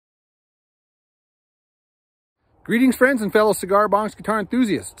Greetings, friends and fellow cigar box guitar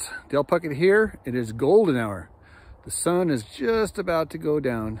enthusiasts. Dale Puckett here. It is golden hour. The sun is just about to go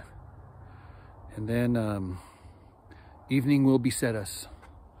down, and then evening will beset us.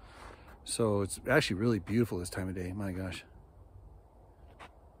 So it's actually really beautiful this time of day. My gosh,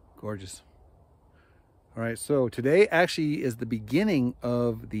 gorgeous. All right, so today actually is the beginning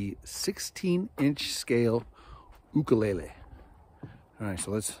of the 16-inch scale ukulele. All right,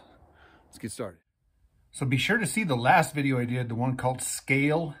 so let's get started. So be sure to see the last video I did, the one called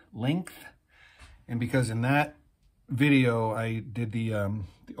Scale Length. And because in that video, I did the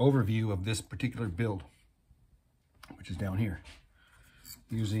overview of this particular build, which is down here,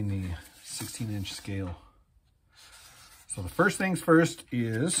 using the 16-inch scale. So the first things first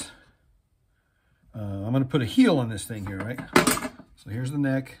is, I'm going to put a heel on this thing here, right? So here's the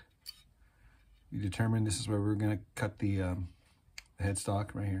neck. You determine this is where we're going to cut the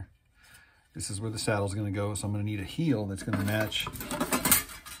headstock right here. This is where the saddle's going to go, so I'm going to need a heel that's going to match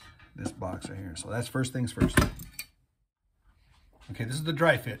this box right here. So that's first things first. Okay, this is the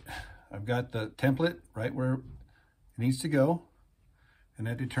dry fit. I've got the template right where it needs to go, and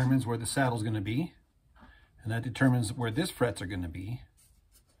that determines where the saddle's going to be, and that determines where this frets are going to be,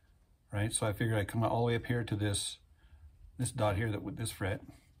 right? So I figured I'd come all the way up here to this dot here with this fret.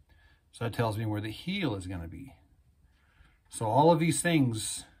 So that tells me where the heel is going to be. So all of these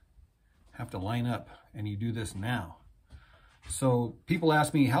things have to line up, and you do this now. So people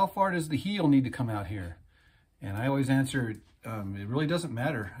ask me, how far does the heel need to come out here? And I always answer, it really doesn't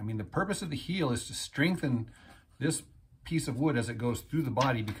matter. I mean, the purpose of the heel is to strengthen this piece of wood as it goes through the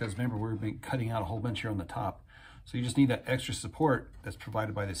body, because remember, we're cutting out a whole bunch here on the top. So you just need that extra support that's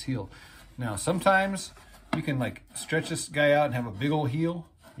provided by this heel. Now, sometimes you can like stretch this guy out and have a big old heel,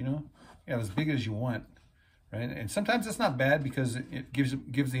 you know, yeah, as big as you want. Right? And sometimes it's not bad because it gives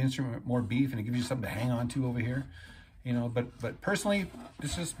the instrument more beef, and it gives you something to hang on to over here, you know. But personally,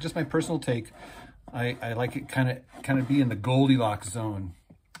 this is just my personal take. I like it kind of be in the Goldilocks zone.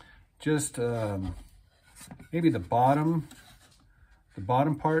 Just maybe the bottom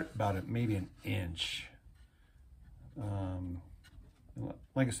part about maybe an inch.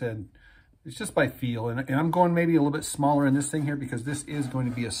 Like I said, it's just by feel, and I'm going maybe a little bit smaller in this thing here because this is going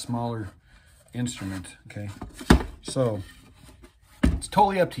to be a smaller instrument. Okay, so it's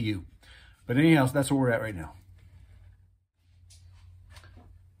totally up to you, but anyhow, that's where we're at right now.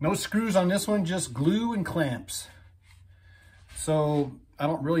 No screws on this one, just glue and clamps. So I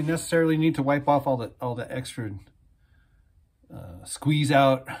don't really necessarily need to wipe off all the extra squeeze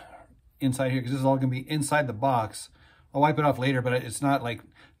out inside here, because this is all going to be inside the box. I'll wipe it off later, but it's not like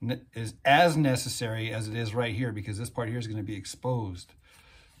as necessary as it is right here, because this part here is going to be exposed.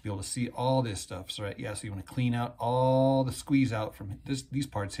 Be able to see all this stuff. So right, yeah, so you want to clean out all the squeeze out from these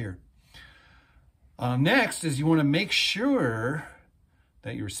parts here. Next is you want to make sure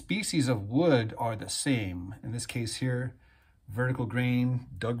that your species of wood are the same. In this case here, vertical grain,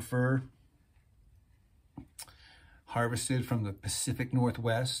 Doug fir, harvested from the Pacific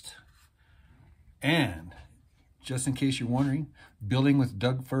Northwest. And just in case you're wondering, building with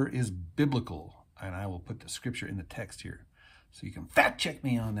Doug fir is biblical. And I will put the scripture in the text here, so you can fact check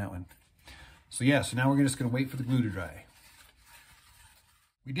me on that one. So yeah, so now we're just gonna wait for the glue to dry.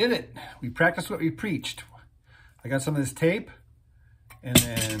 We did it. We practiced what we preached. I got some of this tape and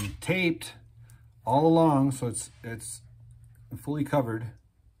then taped all along, so it's fully covered,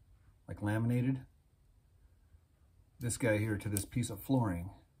 like laminated, this guy here to this piece of flooring.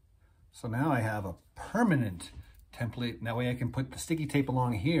 So now I have a permanent template, and that way I can put the sticky tape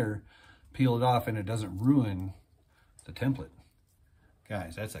along here, peel it off, and it doesn't ruin the template.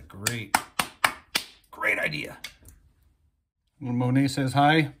 Guys, that's a great idea. Little Monet says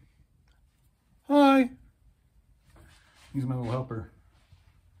hi. Hi. He's my little helper.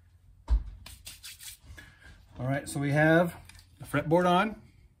 All right, so we have the fretboard on.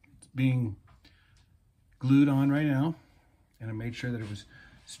 It's being glued on right now. And I made sure that it was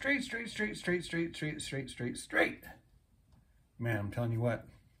straight. Man, I'm telling you what.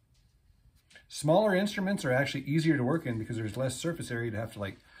 Smaller instruments are actually easier to work in because there's less surface area to have to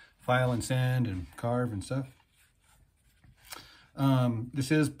like file and sand and carve and stuff.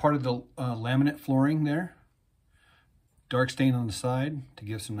 This is part of the laminate flooring there. Dark stain on the side to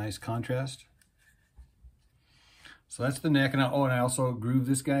give some nice contrast. So that's the neck. And I also grooved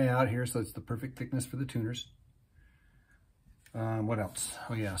this guy out here, so it's the perfect thickness for the tuners. What else?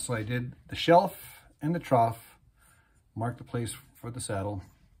 Oh yeah, so I did the shelf and the trough, marked the place for the saddle.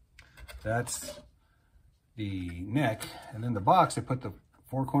 That's the neck. And then the box, I put the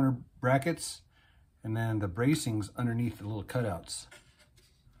 4-corner brackets and then the bracings underneath the little cutouts.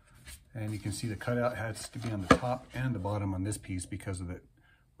 And you can see the cutout has to be on the top and the bottom on this piece because of the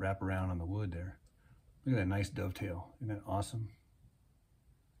wraparound on the wood there. Look at that nice dovetail. Isn't that awesome?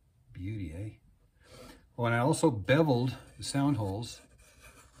 Beauty, eh? Oh, and I also beveled the sound holes.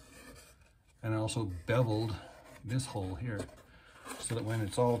 And I also beveled this hole here so that when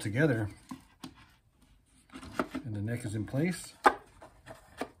it's all together and the neck is in place, you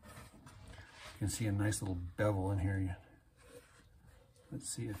can see a nice little bevel in here. Let's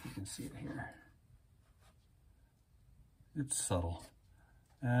see if you can see it here. It's subtle,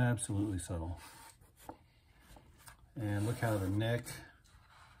 absolutely subtle. And look how the neck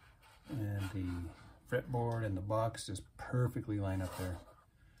and the fretboard and the box just perfectly line up there.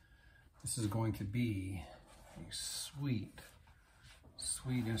 This is going to be a sweet,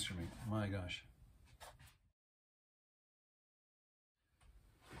 sweet instrument. My gosh.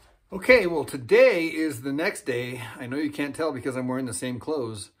 Okay, well, today is the next day. I know you can't tell because I'm wearing the same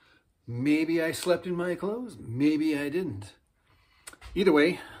clothes. Maybe I slept in my clothes. Maybe I didn't. Either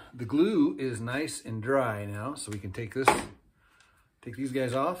way, the glue is nice and dry now, so we can take these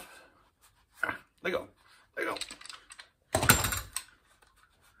guys off. Let go. Let go.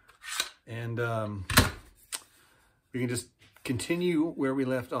 And we can just continue where we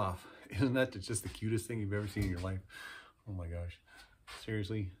left off. Isn't that just the cutest thing you've ever seen in your life? Oh my gosh.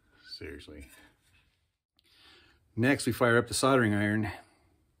 Seriously? Seriously. Next, we fire up the soldering iron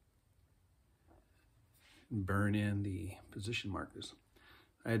and burn in the position markers.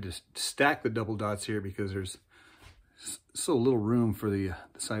 I had to stack the double dots here because there's so little room for the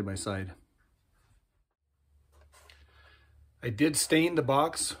side-by-side. I did stain the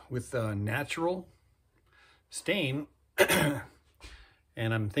box with natural stain,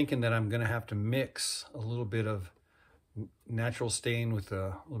 and I'm thinking that I'm going to have to mix a little bit of natural stain with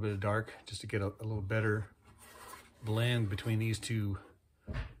a little bit of dark just to get a little better blend between these two.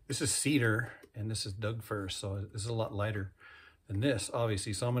 This is cedar and this is Doug fir, so this is a lot lighter than this,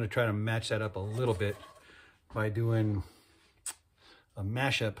 obviously. So I'm going to try to match that up a little bit by doing a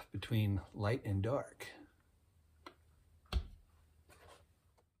mashup between light and dark.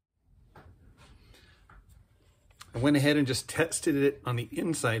 I went ahead and just tested it on the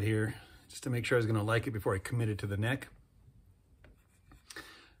inside here just to make sure I was going to like it before I committed to the neck.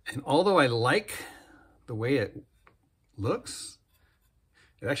 And although I like the way it looks,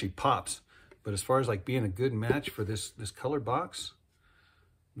 it actually pops. But as far as like being a good match for this color box,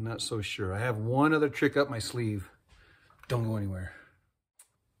 I'm not so sure. I have one other trick up my sleeve. Don't go anywhere.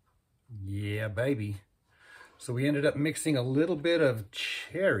 Yeah, baby. So we ended up mixing a little bit of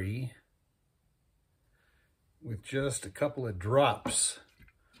cherry with just a couple of drops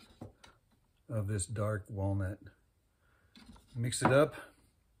of this dark walnut. Mix it up,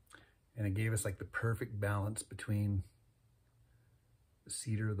 and it gave us like the perfect balance between the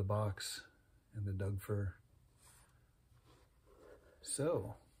cedar of the box and the Doug fir.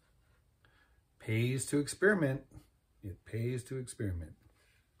 So, pays to experiment. It pays to experiment.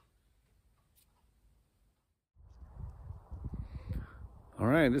 All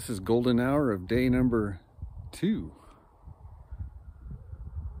right, this is golden hour of day number 2.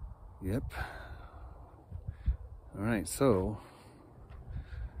 Yep. All right, so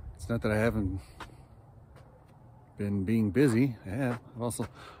it's not that I haven't been being busy. I have.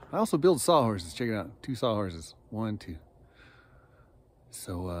 I also build sawhorses. Check it out. 2 sawhorses. 1, 2.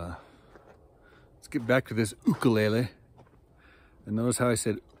 So let's get back to this ukulele. And notice how I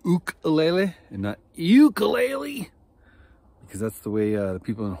said ukulele and not ukulele, because that's the way the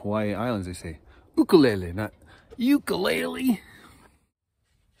people in Hawaii Islands, they say ukulele, not ukulele.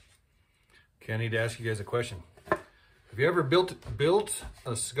 Okay, I need to ask you guys a question. Have you ever built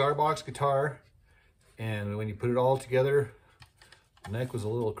a cigar box guitar, and when you put it all together, the neck was a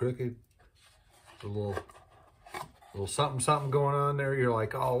little crooked, a little something going on there? You're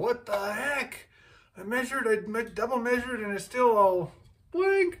like, oh, what the heck? I double measured, and it's still all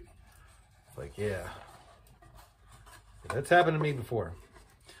blank. It's like, yeah, that's happened to me before.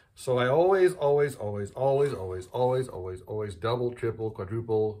 So I always double, triple,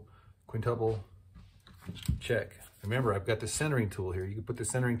 quadruple, quintuple check. Remember, I've got the centering tool here. You can put the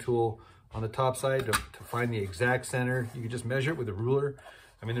centering tool on the top side to find the exact center. You can just measure it with a ruler.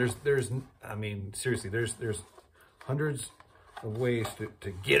 I mean, seriously, there's hundreds of ways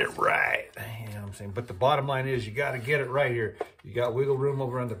to get it right. You know what I'm saying? But the bottom line is you got to get it right here. You got wiggle room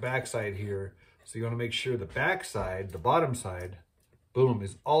over on the back side here. So you want to make sure the back side, the bottom side, boom,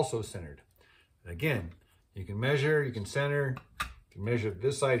 is also centered. And again, you can measure, you can center, you can measure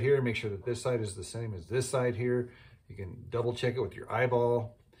this side here, make sure that this side is the same as this side here. You can double check it with your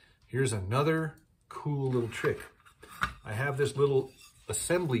eyeball. Here's another cool little trick. I have this little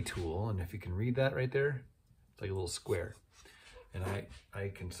assembly tool, and if you can read that right there, it's like a little square. And I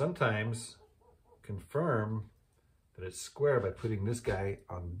can sometimes confirm that it's square by putting this guy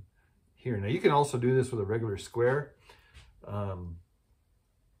on here. Now you can also do this with a regular square.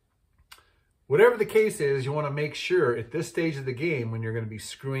 Whatever the case is, you want to make sure at this stage of the game, when you're going to be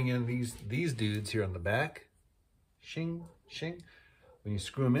screwing in these dudes here on the back, shing, shing, when you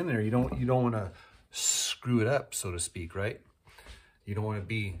screw them in there, you don't want to screw it up, so to speak, right? You don't want to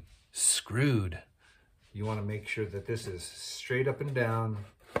be screwed. You want to make sure that this is straight up and down,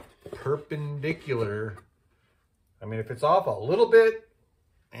 perpendicular. I mean, if it's off a little bit,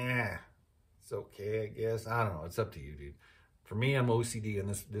 it's okay, I guess. I don't know. It's up to you, dude. For me, I'm OCD in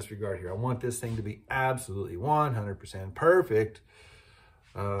this regard here. I want this thing to be absolutely 100% perfect,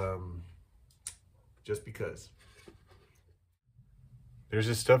 just because. There's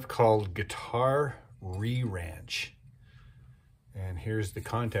this stuff called Guitar Re-Ranch. And here's the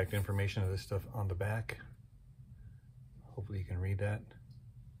contact information of this stuff on the back. Hopefully you can read that.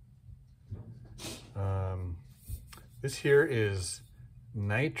 This here is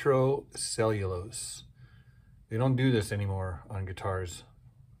nitrocellulose. They don't do this anymore on guitars.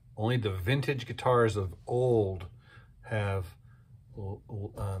 Only the vintage guitars of old have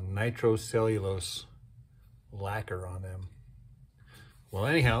nitrocellulose lacquer on them. Well,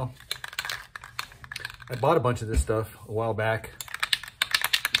 anyhow, I bought a bunch of this stuff a while back,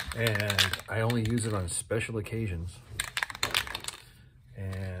 and I only use it on special occasions.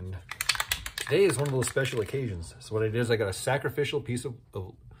 And today is one of those special occasions. So what I did is I got a sacrificial piece of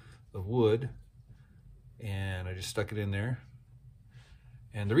wood, and I just stuck it in there.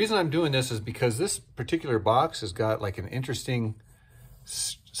 And the reason I'm doing this is because this particular box has got like an interesting,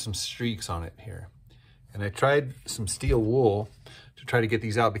 some streaks on it here. And I tried some steel wool to try to get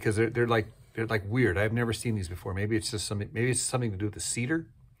these out because they're like weird. I've never seen these before. Maybe it's just something, maybe it's something to do with the cedar.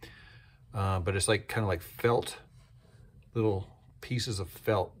 But it's like kind of like felt, little pieces of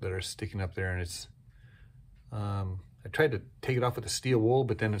felt that are sticking up there, and it's I tried to take it off with the steel wool,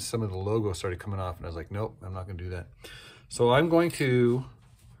 but then some of the logo started coming off, and I was like, nope, I'm not going to do that. So I'm going to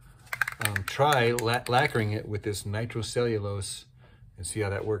try lacquering it with this nitrocellulose and see how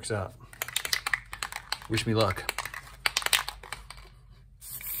that works out. Wish me luck.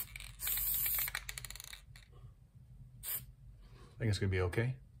 I think it's going to be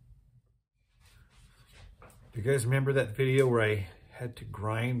okay. Do you guys remember that video where I had to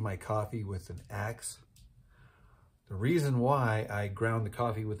grind my coffee with an axe? The reason why I ground the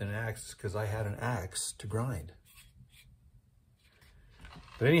coffee with an axe is because I had an axe to grind.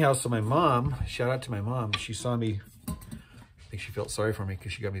 But anyhow, so my mom, shout out to my mom, she saw me, I think she felt sorry for me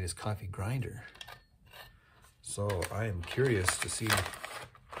because she got me this coffee grinder. So I am curious to see,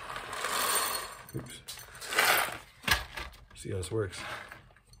 see how this works.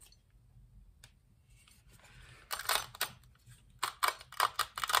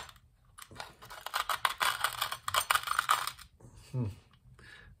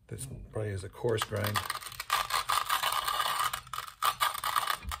 This probably is a coarse grind.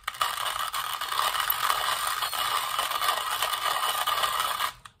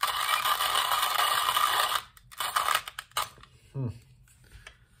 I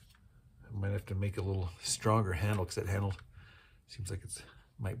might have to make a little stronger handle because that handle seems like it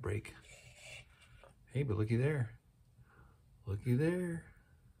might break. Hey, but looky there. Looky there.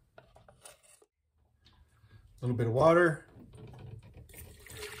 A little bit of water.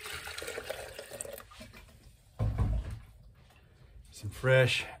 Some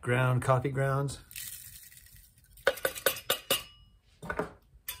fresh ground coffee grounds.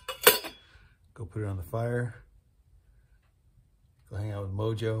 Go put it on the fire. Go hang out with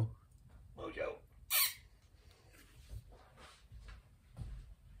Mojo. Mojo.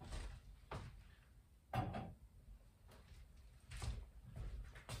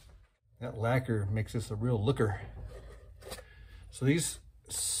 That lacquer makes this a real looker. So these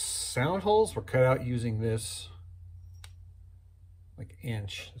sound holes were cut out using this like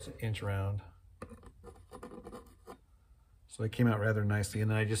inch, it's an inch round. So they came out rather nicely.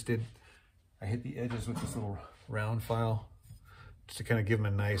 And then I hit the edges with this little round file just to kind of give them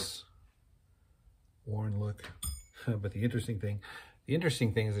a nice worn look. But the interesting thing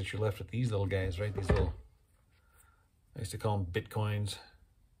is that you're left with these little guys, right? These little, I used to call them Bitcoins.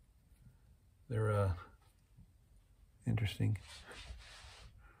 They're interesting.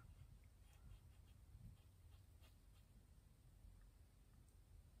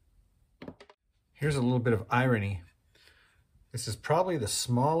 Here's a little bit of irony. This is probably the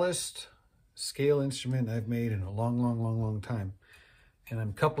smallest scale instrument I've made in a long time. And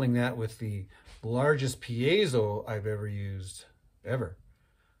I'm coupling that with the largest piezo I've ever used ever.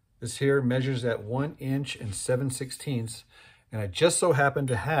 This here measures at 1 inch and 7/16, and I just so happen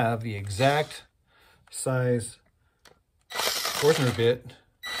to have the exact size Forstner bit.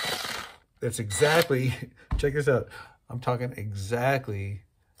 That's exactly, check this out. I'm talking exactly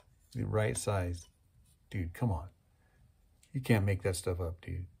the right size. Dude, come on. You can't make that stuff up,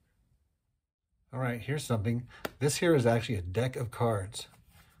 dude. All right, here's something. This here is actually a deck of cards.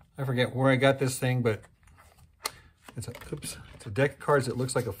 I forget where I got this thing, but it's a deck of cards that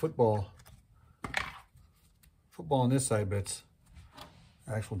looks like a football on this side, but it's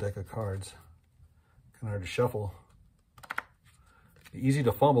an actual deck of cards. Kind of hard to shuffle. Easy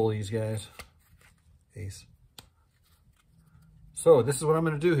to fumble, these guys. Ace. So this is what I'm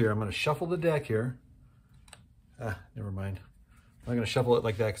going to do here. I'm going to shuffle the deck here. Never mind. I'm not going to shuffle it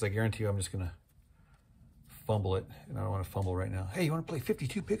like that because I guarantee you I'm just going to fumble it, and I don't want to fumble right now. Hey, you want to play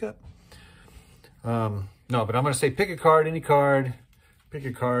 52 pickup? No, but I'm going to say pick a card, any card. Pick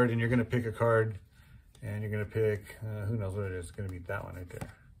a card, and you're going to pick a card, and you're going to pick, who knows what it is. It's going to be that one right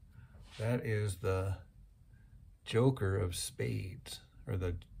there. That is the Joker of Spades, or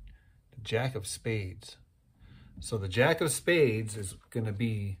the Jack of Spades. So the Jack of Spades is going to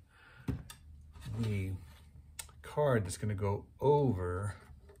be the card that's going to go over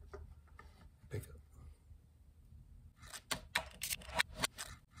pickup.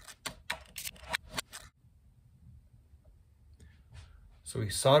 So we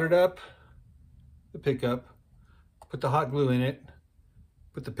soldered up the pickup, put the hot glue in it,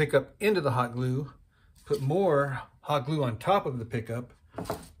 put the pickup into the hot glue, put more hot glue on top of the pickup,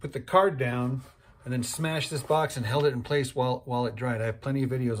 put the card down, and then smashed this box and held it in place while it dried. I have plenty of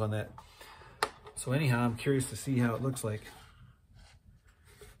videos on that. So anyhow, I'm curious to see how it looks like.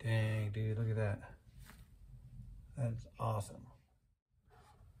 Dang, dude, look at that. That's awesome.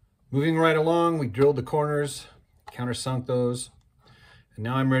 Moving right along, we drilled the corners, countersunk those. And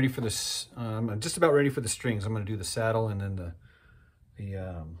now I'm ready for this. I'm just about ready for the strings. I'm going to do the saddle and then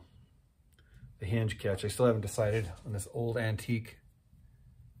the hinge catch. I still haven't decided on this old antique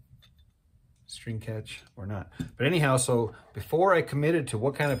string catch or not. But anyhow, so before I committed to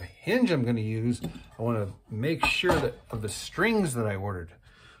what kind of hinge I'm going to use, I want to make sure that of the strings that I ordered.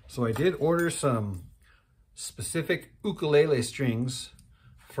 So I did order some specific ukulele strings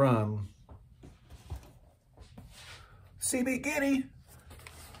from CBG.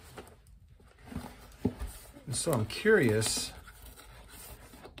 And so I'm curious.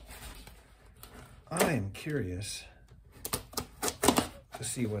 I am curious to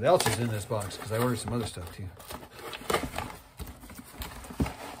see what else is in this box, because I ordered some other stuff too.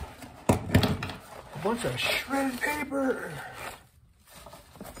 A bunch of shredded paper.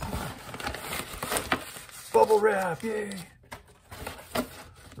 Bubble wrap, yay.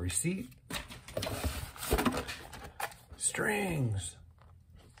 Receipt. Strings.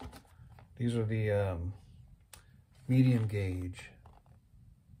 These are the medium gauge.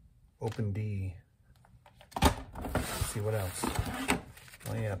 Open D. Let's see what else.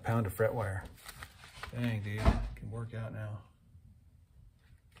 Oh yeah, a pound of fret wire. Dang, dude, can work out now.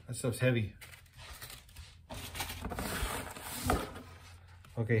 That stuff's heavy.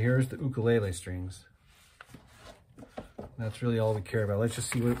 Okay, here's the ukulele strings. That's really all we care about. Let's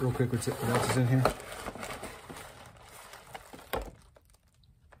just see real quick what else is in here.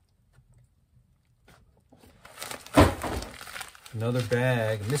 Another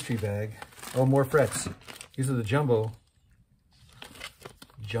bag, mystery bag. Oh, more frets. These are the jumbo.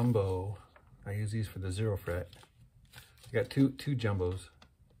 I use these for the 0 fret. I got two jumbos.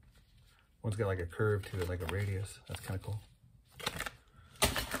 One's got like a curve to it, like a radius. That's kind of cool.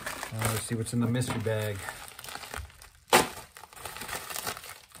 Let's see what's in the mystery bag.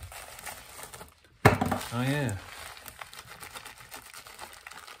 Oh yeah.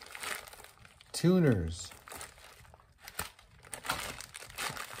 Tuners.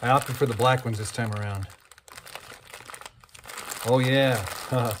 I opted for the black ones this time around. Oh yeah.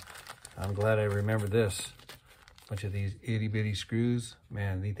 I'm glad I remembered this. Bunch of these itty bitty screws.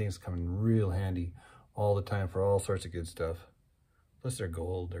 Man, these things come in real handy all the time for all sorts of good stuff. Plus they're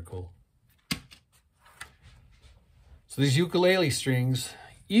gold, they're cool. So these ukulele strings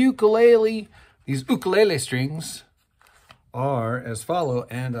are as follow,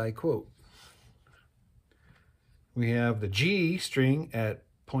 and I quote. We have the G string at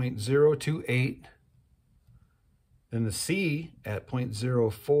 0.028, then the C at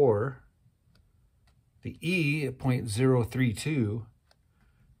 0.04, the E at 0.032,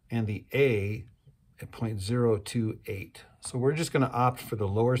 and the A at 0.028. So we're just going to opt for the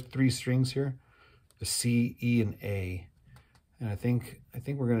lower 3 strings here, the C, E, and A. And I think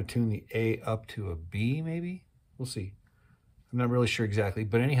we're going to tune the A up to a B, maybe? We'll see. I'm not really sure exactly,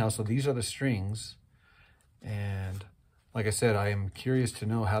 but anyhow, so these are the strings. And like I said, I am curious to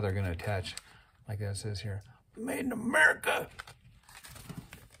know how they're going to attach. Like that says here, made in America.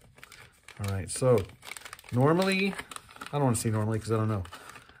 All right, so normally, I don't want to say normally because I don't know.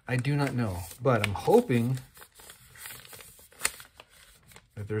 I do not know, but I'm hoping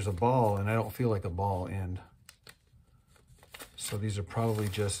that there's a ball, and I don't feel like a ball end. So these are probably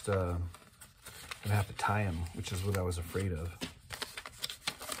just gonna have to tie them, which is what I was afraid of.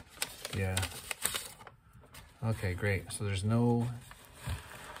 Yeah. Okay, great. So there's no,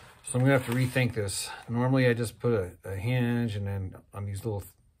 so I'm gonna have to rethink this. Normally I just put a hinge, and then on these little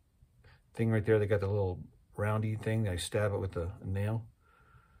thing right there, they got the little roundy thing. I stab it with a nail.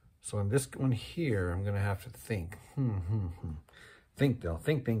 So on this one here, I'm gonna have to think. Think, Del.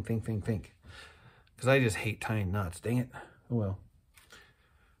 Think. Because I just hate tying knots. Dang it. Oh well.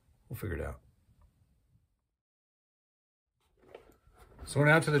 We'll figure it out. So went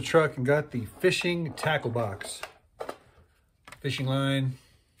out to the truck and got the fishing tackle box. Fishing line.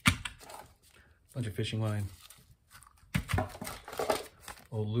 Bunch of fishing line.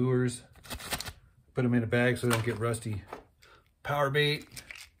 Old lures. Put them in a bag so they don't get rusty. Power bait.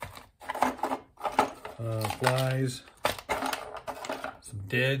 Flies. Some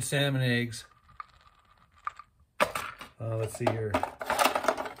dead salmon eggs. Let's see here.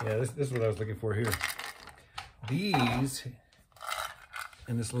 Yeah, this is what I was looking for here. These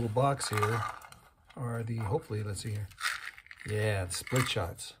in this little box here are the, hopefully, let's see here. Yeah, the split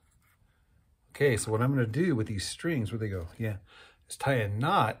shots. Okay, so what I'm going to do with these strings, where they go? Yeah, is tie a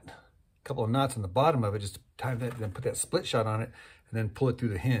knot, a couple of knots on the bottom of it, just tie that, then put that split shot on it, and then pull it through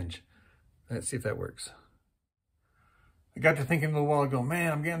the hinge. Let's see if that works. I got to thinking a little while ago,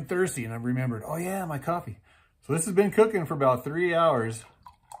 man, I'm getting thirsty, and I remembered, oh yeah, my coffee. So this has been cooking for about 3 hours,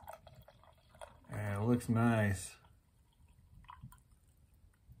 and it looks nice.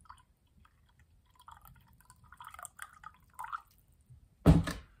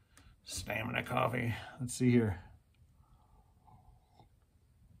 Stamina coffee. Let's see here.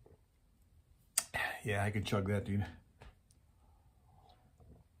 Yeah, I could chug that, dude.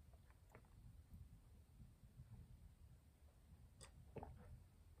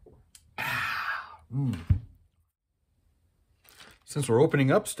 Since we're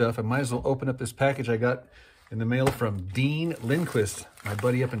opening up stuff, I might as well open up this package I got in the mail from Dean Lindquist, my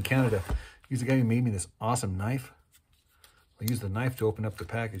buddy up in Canada. He's the guy who made me this awesome knife. I used the knife to open up the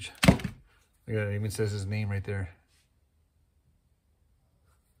package. Look at it, even says his name right there.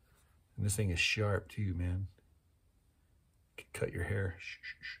 And this thing is sharp too, man. Can cut your hair. Shh,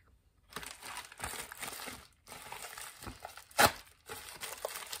 shh, shh.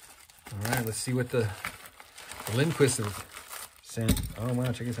 All right, let's see what the Lindquist is sent. Oh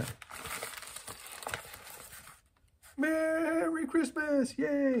wow, check this out. Merry Christmas!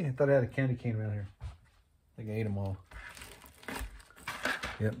 Yay! I thought I had a candy cane around here. I think I ate them all.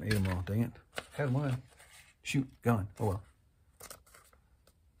 Yep, ate them all. Dang it. Had one. Shoot, gone. Oh well.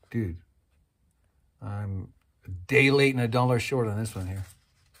 Dude, I'm a day late and $1 short on this one here.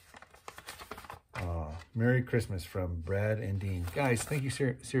 Merry Christmas from Brad and Dean. Guys, thank you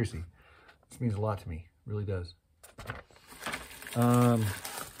seriously. This means a lot to me. It really does.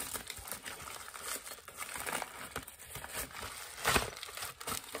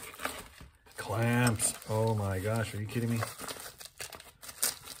 Clamps. Oh my gosh, are you kidding me?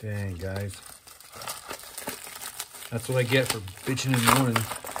 Dang, guys. That's what I get for bitching and moaning.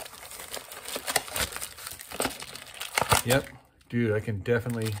 Yep. Dude, I can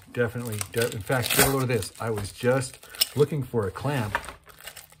definitely, in fact, get a load of this. I was just looking for a clamp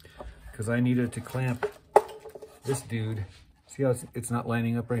because I needed to clamp this dude. See how it's not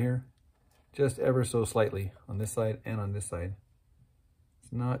lining up right here? Just ever so slightly on this side and on this side.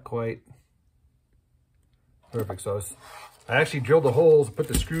 It's not quite perfect. So I actually drilled the holes, put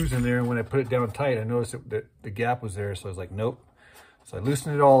the screws in there, and when I put it down tight, I noticed that the gap was there. So I was like, nope. So I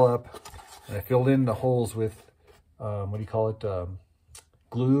loosened it all up, and I filled in the holes with what do you call it?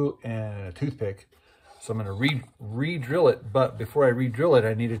 Glue and a toothpick. So I'm going to re-drill it. But before I re-drill it,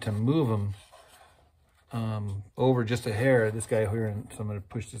 I needed to move them over just a hair. This guy here, and so I'm going to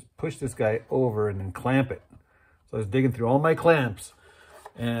push this guy over and then clamp it. So I was digging through all my clamps,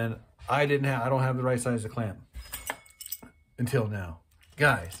 and I don't have the right size of clamp until now.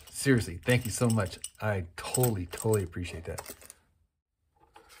 Guys, seriously, thank you so much. I totally appreciate that.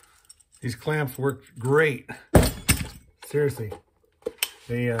 These clamps worked great. Seriously,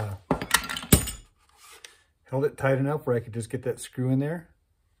 they held it tight enough where I could just get that screw in there,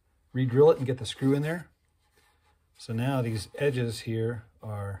 re-drill it and get the screw in there. So now these edges here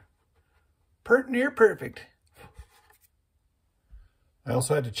are near perfect. I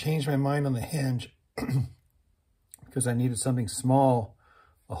also had to change my mind on the hinge because I needed something small,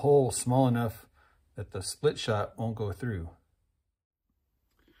 a hole small enough that the split shot won't go through.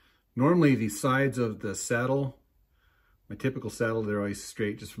 Normally the sides of the saddle, my typical saddle, they're always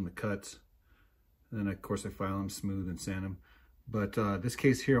straight just from the cuts. And then of course I file them smooth and sand them. But this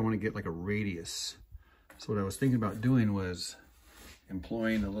case here, I want to get like a radius. So what I was thinking about doing was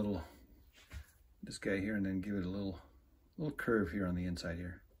employing a little, this guy here, and then give it a little curve here on the inside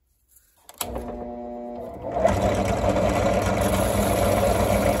here.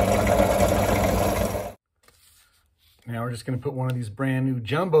 Now we're just going to put one of these brand new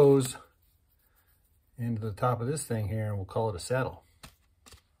jumbos into the top of this thing here, and we'll call it a saddle.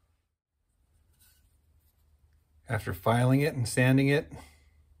 After filing it and sanding it,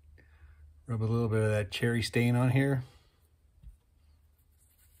 rub a little bit of that cherry stain on here.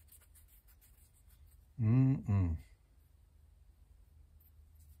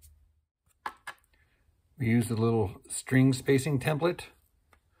 We used a little string spacing template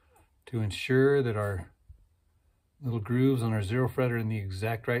to ensure that our little grooves on our 0 fret are in the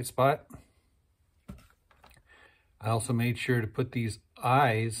exact right spot. I also made sure to put these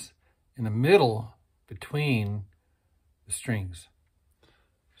eyes in the middle between the strings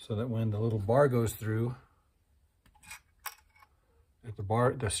so that when the little bar goes through, if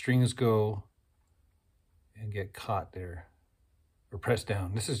the strings go and get caught there or pressed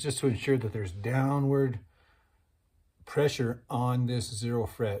down. This is just to ensure that there's downward pressure on this 0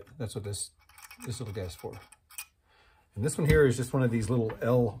 fret. That's what this little guy's for. And this one here is just one of these little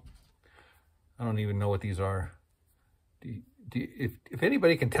L, I don't even know what these are. If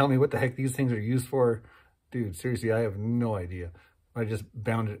anybody can tell me what the heck these things are used for, dude, seriously, I have no idea. I just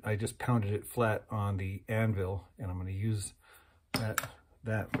pounded it flat on the anvil, and I'm going to use that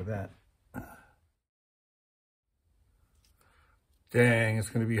for that. Dang, it's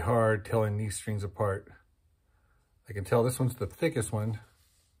going to be hard telling these strings apart. I can tell this one's the thickest one,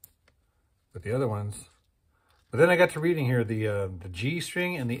 but the other ones. But then I got to reading here, the G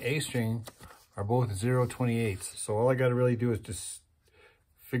string and the A string are both 0.28. So all I got to really do is just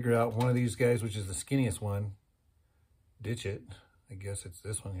figure out one of these guys, which is the skinniest one, ditch it. I guess it's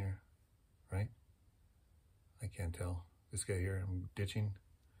this one here, right? I can't tell. This guy here, I'm ditching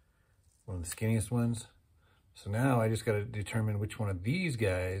one of the skinniest ones. So now I just got to determine which one of these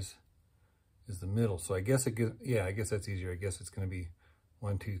guys is the middle. So I guess I guess that's easier. I guess it's going to be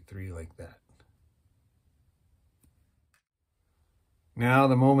 1, 2, 3 like that. Now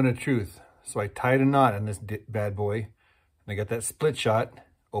the moment of truth. So I tied a knot on this bad boy, and I got that split shot,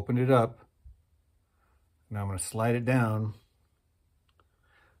 opened it up. Now I'm going to slide it down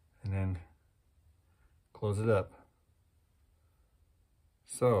and then close it up.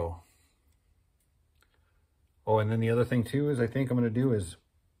 So, oh, and then the other thing too is I think I'm going to do is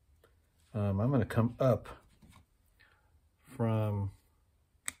I'm going to come up from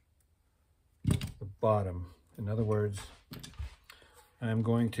the bottom. In other words, I'm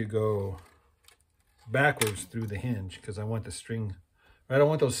going to go backwards through the hinge because I want the string. I don't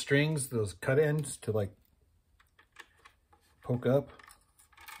want those strings, those cut ends to like poke up.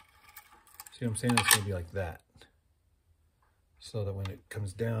 See what I'm saying? It's going to be like that. So that when it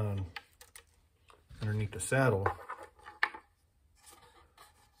comes down underneath the saddle,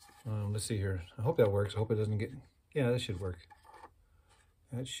 let's see here. I hope that works. I hope it doesn't get, yeah, that should work.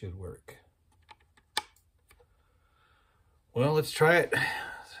 That should work. Well, let's try it.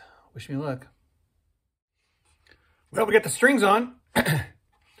 Wish me luck. Well, we got the strings on.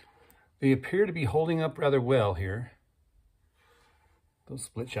 They appear to be holding up rather well here. Those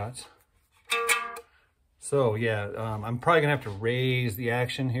split shots. So yeah, I'm probably gonna have to raise the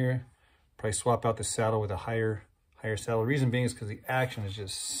action here. Probably swap out the saddle with a higher saddle. Reason being is because the action is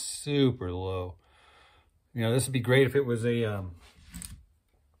just super low. You know, this would be great if it was a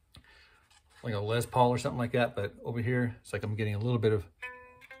like a Les Paul or something like that, but over here, it's like I'm getting a little bit of,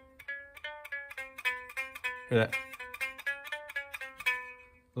 hear that? A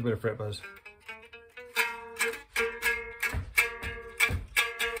little bit of fret buzz.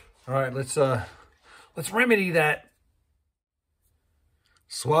 All right, let's remedy that.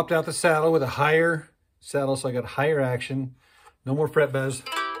 Swapped out the saddle with a higher saddle, so I got higher action. No more fret buzz.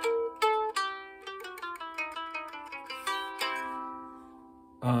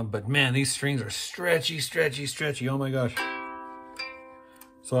 But man, these strings are stretchy, stretchy, stretchy. Oh my gosh.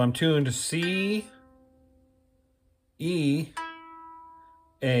 So I'm tuned to C, E,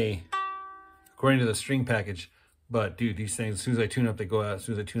 A, according to the string package. But dude, these things, as soon as I tune up, they go out. As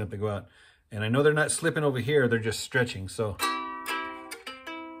soon as I tune up, they go out. And I know they're not slipping over here. They're just stretching. So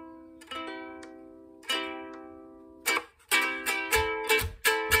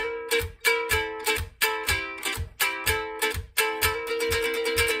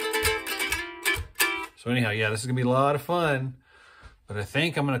So anyhow, yeah, this is gonna be a lot of fun, but I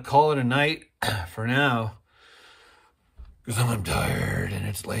think I'm gonna call it a night for now because I'm tired and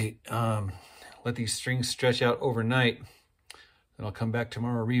it's late. Let these strings stretch out overnight. Then I'll come back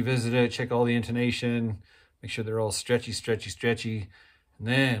tomorrow, revisit it, check all the intonation, make sure they're all stretchy, stretchy, stretchy, and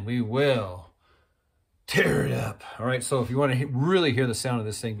then we will tear it up. All right, so if you want to really hear the sound of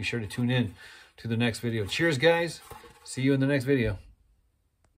this thing, be sure to tune in to the next video. Cheers, guys. See you in the next video.